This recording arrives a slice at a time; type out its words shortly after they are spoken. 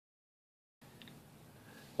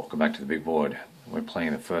Welcome back to the big board. We're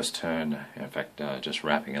playing the first turn, in fact just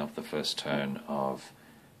wrapping up the first turn of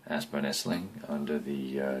Aspern Essling under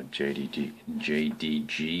the JdG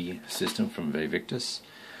system from Vivictus.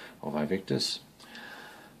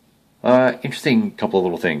 Interesting couple of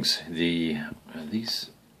little things. These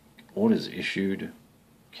orders issued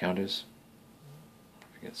counters,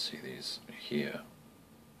 if you can see these here,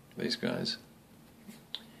 these guys.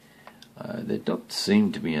 There don't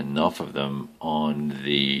seem to be enough of them on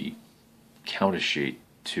the counter sheet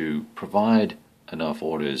to provide enough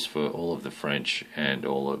orders for all of the French and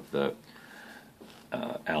all of the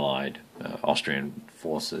allied Austrian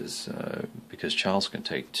forces, because Charles can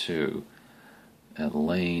take 2, and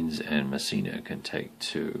Lanes and Messina can take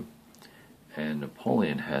 2, and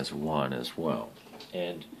Napoleon has 1 as well.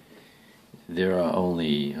 And there are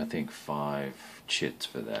only, I think, 5 chits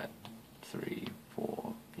for that. 3,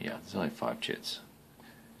 4, yeah, there's only 5 chits,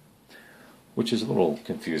 which is a little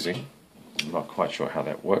confusing. I'm not quite sure how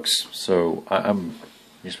that works. So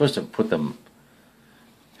you're supposed to flip them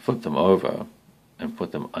over and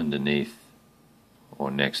put them underneath or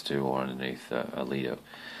next to or underneath a leader,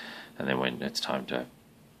 and then when it's time to,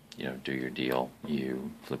 do your deal,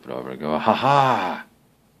 you flip it over and go, ha ha,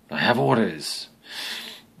 I have orders.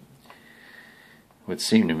 It would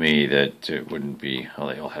seem to me that it wouldn't be, oh,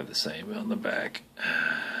 they all have the same on the back.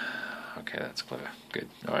 Okay, that's clever. Good.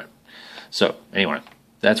 All right. So, anyway,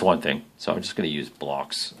 that's one thing. So I'm just going to use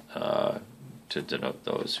blocks to denote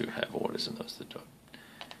those who have orders and those that don't.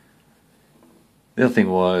 The other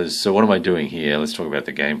thing was, so what am I doing here? Let's talk about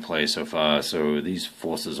the gameplay so far. So these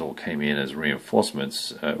forces all came in as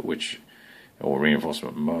reinforcements, or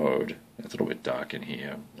reinforcement mode. It's a little bit dark in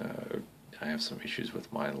here. I have some issues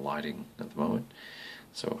with my lighting at the moment,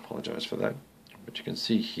 so I apologize for that. But you can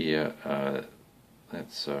see here,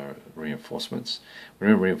 that's reinforcements. We're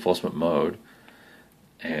in reinforcement mode,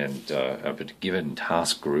 and a given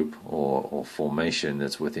task group or formation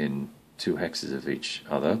that's within 2 hexes of each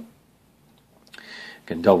other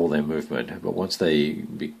can double their movement. But once they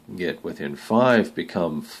get within 5,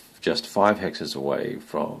 become just 5 hexes away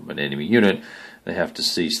from an enemy unit, they have to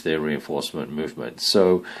cease their reinforcement movement.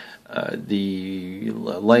 So the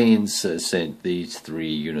lanes sent these 3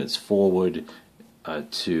 units forward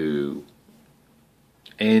to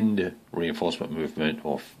end reinforcement movement,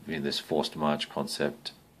 or in this forced march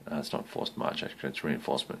concept. It's not forced march, actually, it's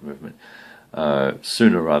reinforcement movement,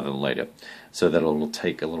 sooner rather than later. So that it'll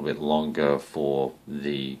take a little bit longer for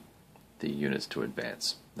the units to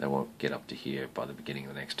advance. They won't get up to here by the beginning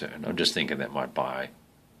of the next turn. I'm just thinking that might buy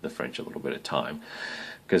the French a little bit of time,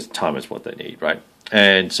 because time is what they need, right?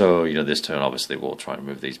 And so, this turn obviously we'll try and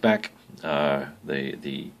move these back.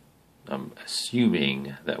 I'm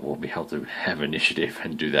assuming that we'll be able to have initiative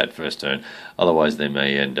and do that first turn. Otherwise, they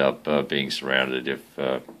may end up being surrounded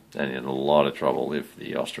and in a lot of trouble if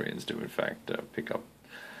the Austrians do in fact pick up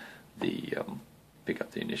the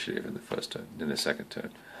initiative in the first turn, in the second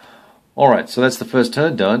turn. All right, so that's the first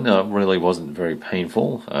turn done. Really wasn't very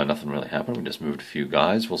painful. Nothing really happened. We just moved a few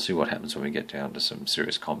guys. We'll see what happens when we get down to some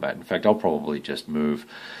serious combat. In fact, I'll probably just move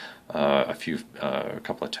a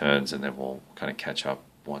couple of turns, and then we'll kind of catch up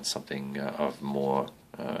once something of more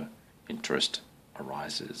interest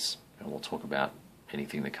arises. And we'll talk about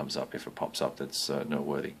anything that comes up, if it pops up, that's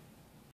noteworthy.